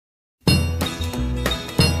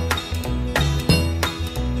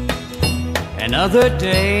Another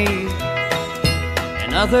day,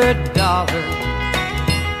 another dollar.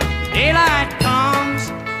 Daylight comes,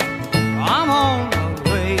 I'm on my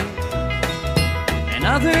way.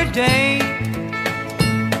 Another day,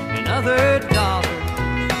 another dollar.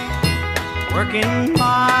 Working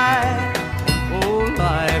my whole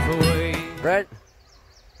life away. Brett,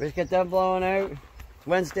 we just got done blowing out. It's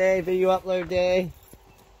Wednesday, video upload day.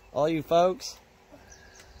 All you folks,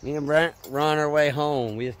 me and Brent, we're on our way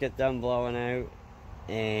home. We just got done blowing out.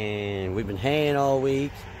 And we've been haying all week.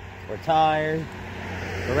 We're tired.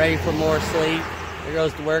 We're ready for more sleep. There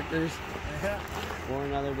goes the workers. For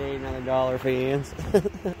another day, another dollar fans.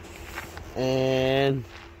 And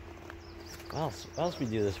what else we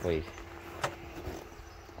do this week?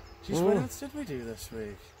 Jeez, what else did we do this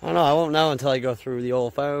week? I don't know. I won't know until I go through the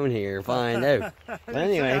old phone here and find out. But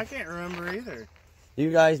anyway, I can't remember either. You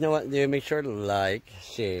guys know what to do. Make sure to like,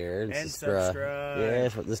 share, and subscribe. Yeah,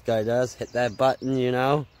 that's what this guy does. Hit that button, you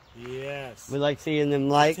know. Yes. We like seeing them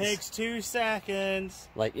likes. It takes 2 seconds.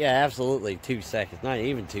 Like, yeah, absolutely. 2 seconds. Not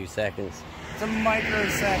even 2 seconds. It's a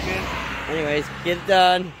microsecond. Anyways, get it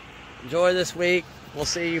done. Enjoy this week. We'll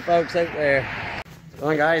see you folks out there. Come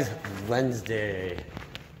on, guys. Wednesday.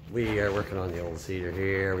 We are working on the old cedar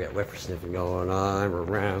here. We got whipper sniffing going on. We're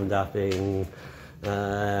round-upping.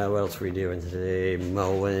 What else are we doing today?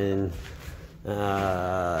 Mowing.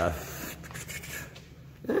 That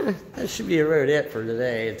should be about it for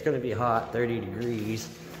today. It's going to be hot, 30 degrees.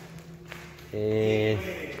 And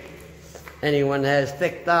anyone that has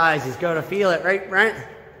thick thighs is going to feel it, right, Brent?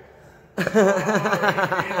 I'm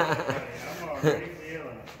already feeling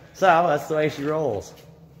it. So, that's the way she rolls.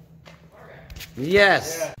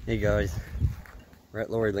 Yes! Yeah. Hey guys, we're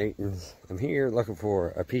at Lori Layton's. I'm here looking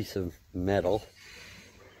for a piece of metal.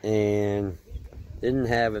 And didn't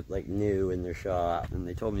have it like new in their shop, and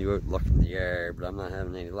they told me to go look in the yard, but I'm not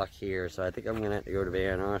having any luck here, so I think I'm gonna have to go to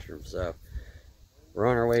Van Ostrom's. So we're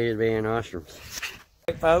on our way to Van Ostrom's.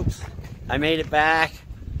 Alright folks, I made it back.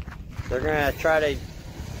 They're gonna try to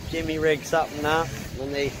jimmy rig something up.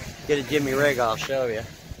 When they get a jimmy rig, I'll show you.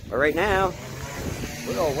 But right now,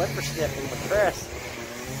 we're going whipper sniffing with Chris.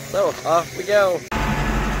 So off we go.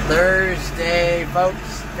 Thursday,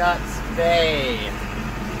 folks, Scots Bay.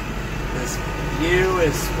 This view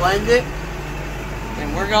is splendid,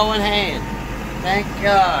 and we're going ham. Thank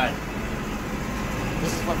God.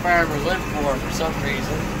 This is what farmers live for some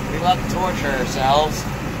reason. We love to torture ourselves,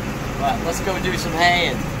 but let's go do some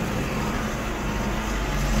haying.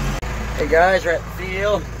 Hey guys, we're at the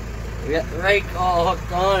field. We got the rake all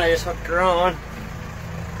hooked on. I just hooked her on.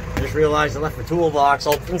 I just realized I left the toolbox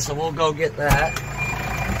open, so we'll go get that.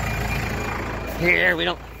 Here, we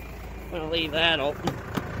don't want to leave that open.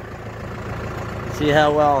 See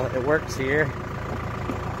how well it works here.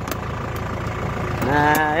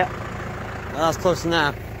 Yep. Well, that's close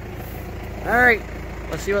enough. Alright,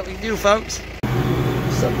 let's see what we do, folks.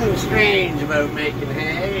 Something strange about making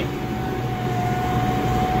hay.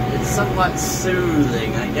 It's somewhat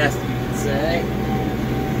soothing, I guess you could say.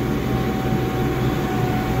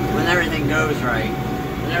 When everything goes right.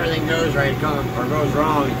 When everything goes right or goes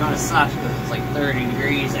wrong, it kind of sucks because it's like 30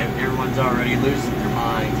 degrees out and everyone's already losing their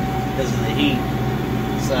minds because of the heat.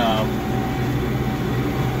 So, other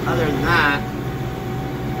than that,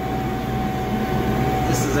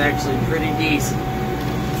 this is actually pretty decent.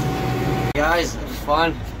 Guys, it was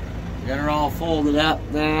fun. We got her all folded up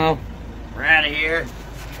now. We're out of here.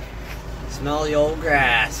 Smell the old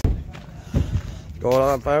grass. Going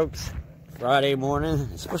on, folks. Friday morning.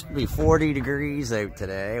 It's supposed to be 40 degrees out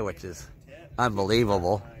today, which is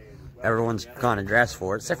unbelievable. Everyone's kind of dressed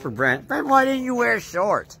for it, except for Brent. Brent, why didn't you wear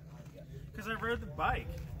shorts? Because I rode the bike.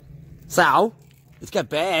 So, it's got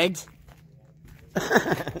bags.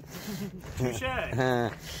 Touche.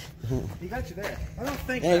 He got you there. I don't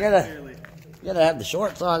think yeah, you gotta have the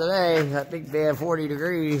shorts on today. That big bad 40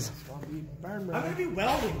 degrees. I'm gonna be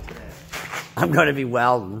welding today. I'm gonna be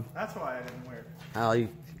welding. That's why I didn't wear it. Oh, you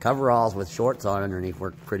coveralls with shorts on underneath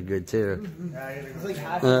work pretty good too. Yeah, it's like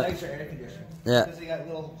half the legs are air conditioned. Yeah. Because they got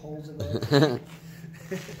little holes in there. I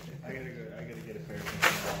gotta get a pair of them.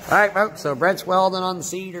 Alright folks, so Brent's welding on the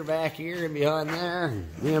cedar back here and behind there.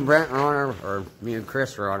 Me and Brent are on me and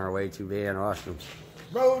Chris are on our way to Van Ostrom's.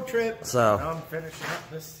 Road trip. So now I'm finishing up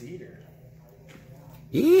this cedar.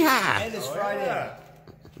 Yeehaw! And it's Friday. Yeah.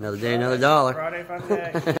 Another day, another dollar. Friday fun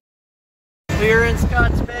day. We're in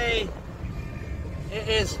Scots Bay.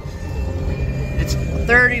 It's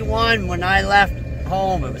 31 when I left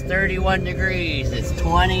home. It was 31 degrees. It's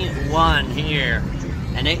 21 here.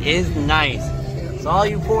 And it is nice. So all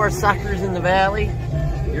you poor suckers in the valley,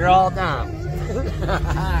 you're all dumb.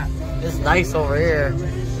 It's nice over here.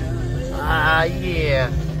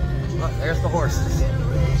 Yeah. Look, there's the horses.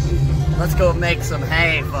 Let's go make some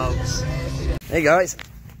hay, folks. Hey guys,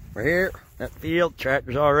 we're here at the field.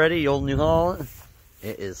 Tractor's already, old New Holland.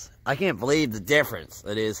 It is, I can't believe the difference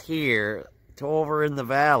it is here to over in the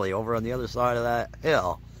valley, over on the other side of that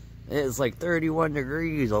hill. It's like 31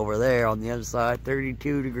 degrees over there on the other side,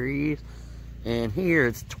 32 degrees. And here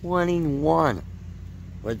it's 21,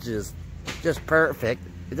 which is just perfect.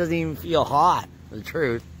 It doesn't even feel hot, for the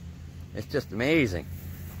truth. It's just amazing.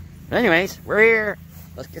 But anyways, we're here.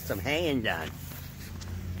 Let's get some haying done.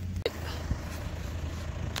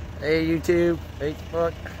 Hey YouTube,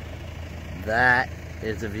 Facebook. That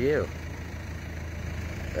is a view.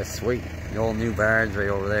 That's sweet. The old new barn's right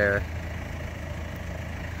over there.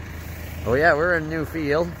 Oh yeah, we're in a new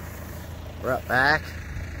field. We're up back.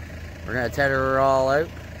 We're gonna tether her all out.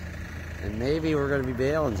 And maybe we're gonna be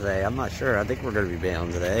baling today. I'm not sure. I think we're gonna be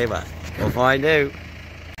baling today, but we'll find out.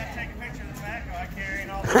 Take a picture of the back while I carry it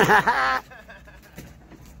all.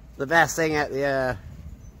 The best thing at the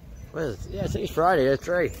what is it? Yeah, it's Friday, that's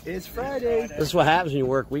right. It's Friday. This is what happens when you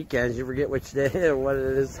work weekends. You forget which day or what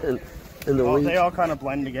it is in the week. They all kind of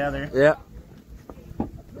blend together. Yeah.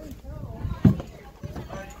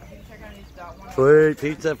 Sweet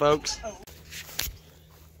pizza, folks.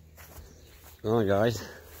 Come on, guys.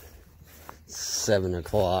 It's 7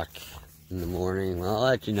 o'clock in the morning. Well, I'll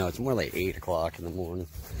let you know, it's more like 8 o'clock in the morning.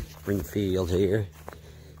 Springfield here. A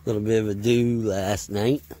little bit of a dew last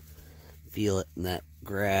night. Feel it in that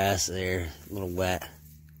grass there. A little wet.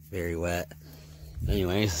 Very wet.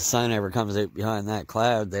 Anyways, the sun never comes out behind that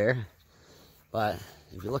cloud there. But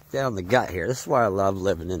if you look down the gut here, this is why I love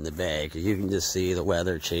living in the bay, because you can just see the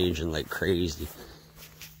weather changing like crazy.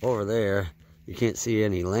 Over there, you can't see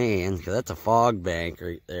any land, because that's a fog bank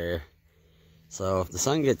right there. So if the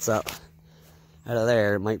sun gets up out of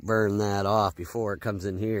there, it might burn that off before it comes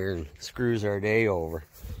in here and screws our day over.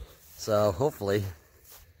 So hopefully,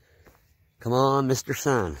 come on, Mr.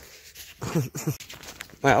 Sun.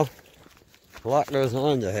 Well, a lot goes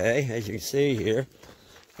on to hay, as you can see here.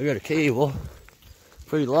 We got a cable,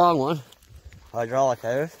 pretty long one, hydraulic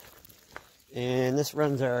hose, and this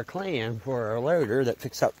runs our clam for our loader that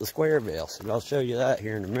picks up the square bales. And I'll show you that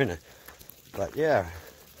here in a minute. But yeah,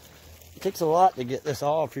 it takes a lot to get this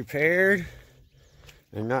all prepared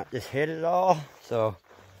and not just hit it all. So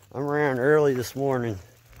I'm around early this morning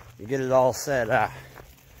to get it all set up.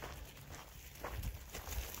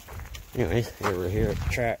 Anyways, we're here at the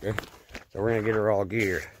tractor, so we're gonna get her all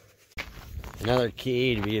geared. Another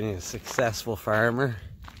key to being a successful farmer,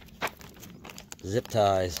 zip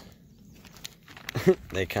ties.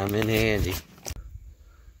 They come in handy.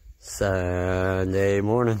 Sunday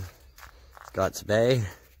morning, Scots Bay,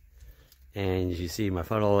 and you see my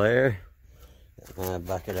funnel there, my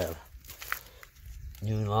bucket of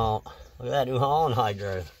New Holland. Look at that New Holland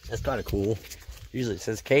hydro. That's kind of cool. Usually it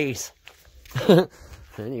says case.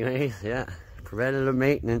 Anyways, yeah, preventative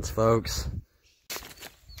maintenance, folks.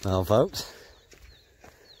 Well, folks,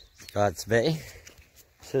 Scots Bay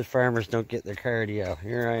says farmers don't get their cardio.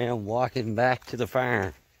 Here I am walking back to the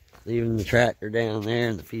farm, leaving the tractor down there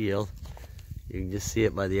in the field. You can just see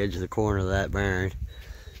it by the edge of the corner of that barn.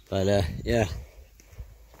 But yeah,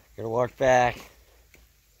 gotta walk back.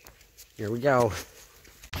 Here we go.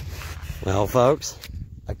 Well, folks,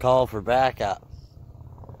 I call for backup.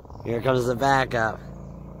 Here comes the backup.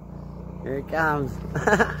 Here it comes.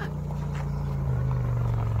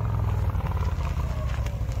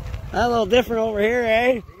 A little different over here,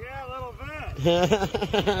 eh? Yeah, a little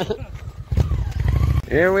bit.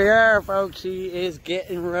 Here we are, folks. She is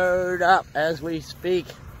getting rode up as we speak.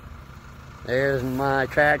 There's my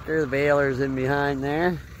tractor. The baler's in behind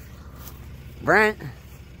there. Brent,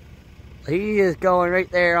 he is going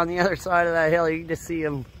right there on the other side of that hill. You can just see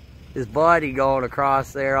him, his body going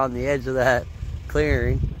across there on the edge of that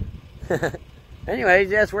clearing.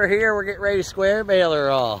 Anyways, yes, we're here. We're getting ready to square bale her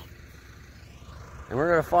all. And we're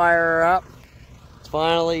going to fire her up. It's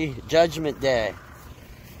finally Judgment Day.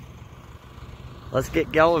 Let's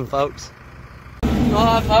get going, folks. Come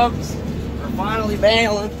on, folks. We're finally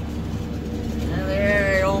baling. And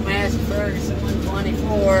there, old Master Ferguson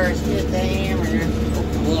 124 is getting the hammer. A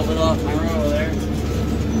little bit off my road there.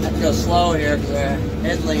 I have to go slow here because our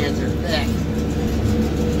headlands are thick.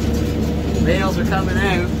 Bales are coming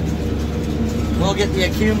out. We'll get the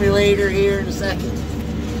accumulator here in a second.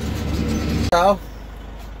 So,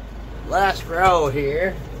 last row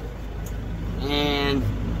here, and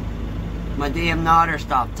my damn knotter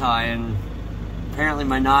stopped tying. Apparently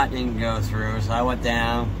my knot didn't go through, so I went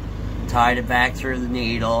down, tied it back through the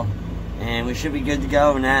needle, and we should be good to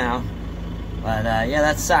go now. But yeah,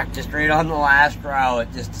 that sucked. Just right on the last row,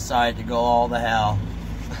 it just decided to go all the hell.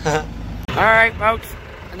 Alright folks,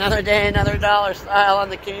 another day, another dollar style on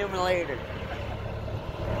the accumulator.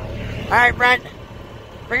 Alright Brent,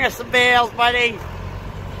 bring us some bales, buddy.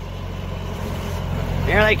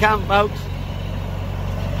 Here they come, folks.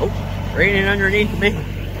 Oh, raining underneath me.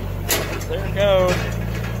 There it goes.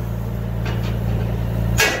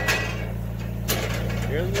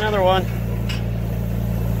 Here's another one.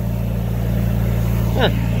 Huh.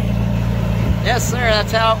 Yes, sir,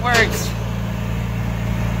 that's how it works.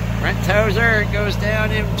 Brent Tozer, it goes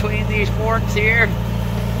down in between these forks here,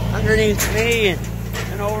 underneath me,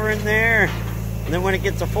 and over in there. And then when it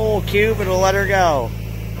gets a full cube, it'll let her go.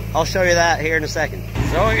 I'll show you that here in a second.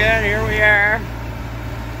 So again, here we are.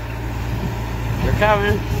 They're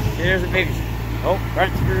coming. Here's a big... Oh,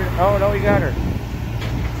 Brent screwed... Oh, no, he got her.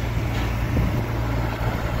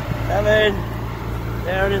 Coming.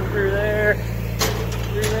 Down in through there.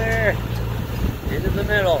 Through there. Into the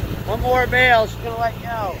middle. One more bale. She's going to let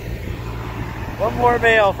go. One more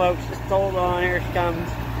bale, folks. Just hold on. Here she comes.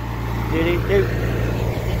 Doo-doo-doo.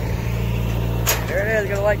 There it is.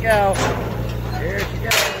 Going to let go. Here she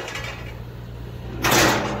goes.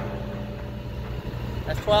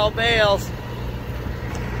 That's 12 bales.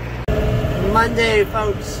 Monday,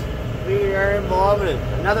 folks. We are in Bluffton.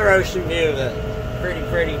 Another ocean view of it.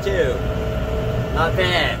 Pretty too. Not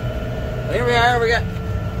bad. Well, here we are. We got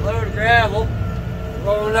a load of gravel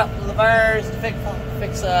rolling up to the bars to fix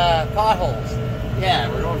potholes. Yeah,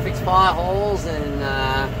 we're going to fix potholes and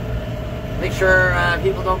make sure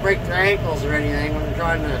people don't break their ankles or anything when they're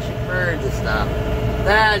trying to shoot birds and stuff.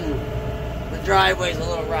 Then the driveway's a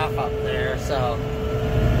little rough up there, so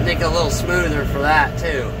make it a little smoother for that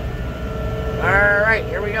too. Alright,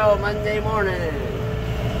 here we go, Monday morning.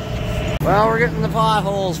 Well, we're getting the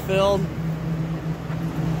potholes filled.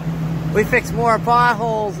 We fix more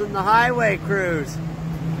potholes than the highway crews.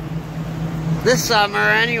 This summer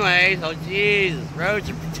anyway, oh Jesus, roads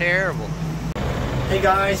are terrible. Hey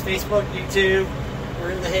guys, Facebook, YouTube,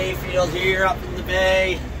 we're in the hayfield here up in the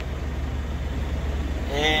bay.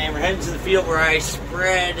 And we're heading to the field where I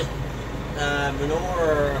spread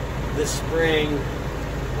manure this spring.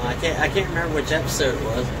 I can't remember which episode it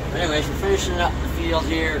was. Anyways, we're finishing up the field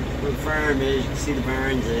here where the farm is. You can see the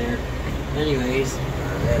barns there. Anyways,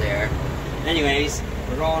 there they are. Anyways,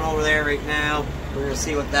 we're going over there right now. We're going to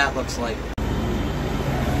see what that looks like.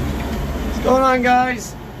 What's going on,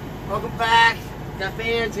 guys? Welcome back. Got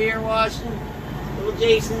fans here watching. Little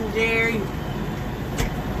Jason and Jerry.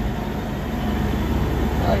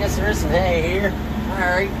 Well, I guess there is some hay here.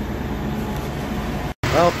 Alright.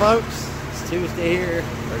 Well, folks, it's Tuesday here.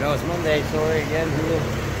 Or no, it's Monday, sorry, again here.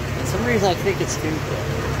 For some reason I think it's Tuesday.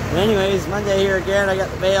 But anyways, Monday here again. I got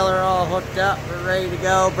the baler all hooked up. We're ready to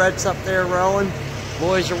go. Brett's up there rowing.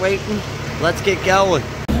 Boys are waiting. Let's get going.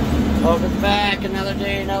 Welcome back. Another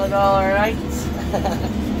day, another dollar, right?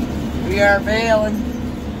 We are baling.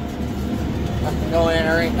 Nothing going in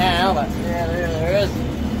right now, but yeah, there is.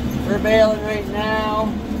 We're baling right now.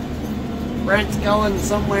 Brent's going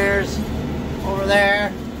somewheres over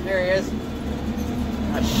there. There he is.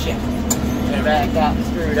 Oh shit. Got back up,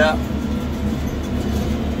 screwed up.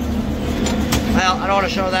 Well, I don't want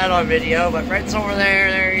to show that on video, but Brent's over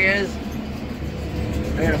there. There he is.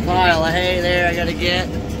 I got a pile of hay there I gotta get.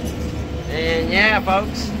 And yeah,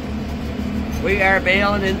 folks, we are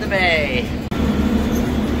bailing in the bay.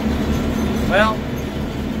 Well,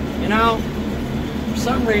 you know, for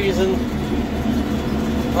some reason,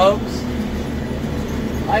 folks,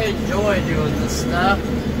 I enjoy doing this stuff.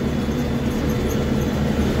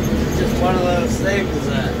 It's just one of those things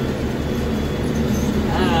that,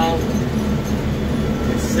 I don't know,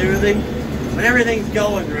 it's soothing. When everything's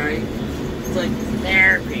going right, it's like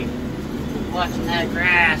therapy. Watching that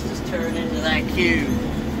grass just turn into that cube.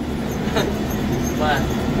 But,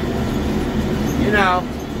 you know,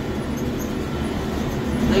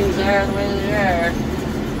 things are the way they are.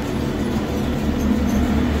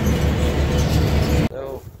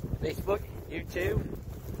 So, Facebook, YouTube,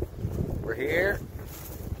 we're here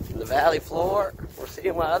in the valley floor. We're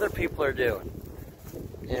seeing what other people are doing.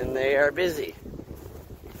 And they are busy.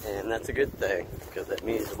 And that's a good thing, because that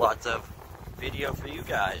means lots of video for you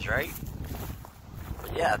guys, right?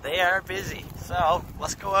 But yeah, they are busy. So,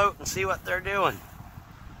 let's go out and see what they're doing.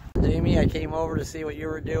 Jamie, I came over to see what you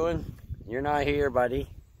were doing. You're not here, buddy.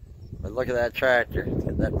 But look at that tractor. It's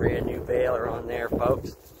got that brand new baler on there,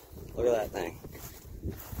 folks. Look at that thing.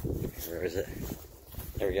 Where is it?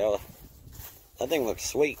 There we go. That thing looks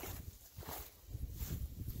sweet.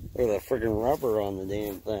 Look at that friggin' rubber on the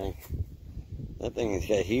damn thing. That thing has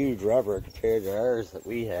got huge rubber compared to ours that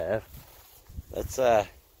we have. That's a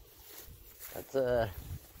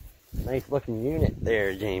nice looking unit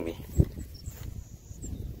there, Jamie.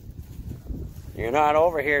 You're not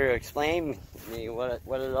over here to explain to me what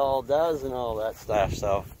it all does and all that stuff,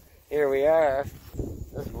 so here we are.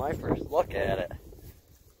 This is my first look at it.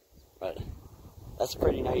 But that's a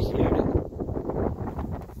pretty nice unit.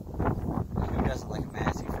 Who doesn't like a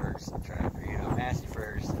Massey first tractor? You know, Massey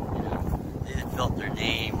first, you know, they just built their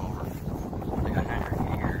name over like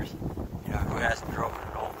 100 years. You know, who hasn't driven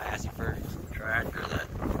an old Massey first tractor that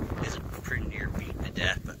isn't pretty near beaten to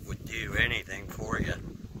death but would do anything for you?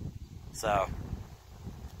 So,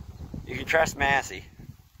 you can trust Massey.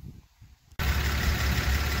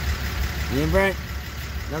 Me and Brent,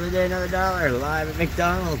 another day, another dollar, live at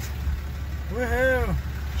McDonald's. Woohoo!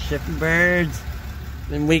 Shipping birds.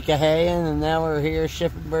 Been a week of haying, and now we're here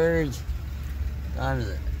shipping birds. What time is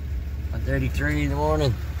it? 1:33 in the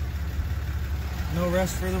morning. No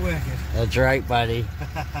rest for the wicked. That's right, buddy.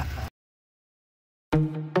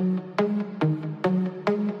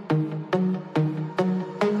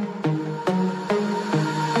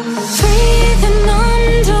 Breathing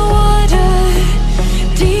underwater,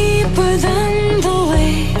 deeper than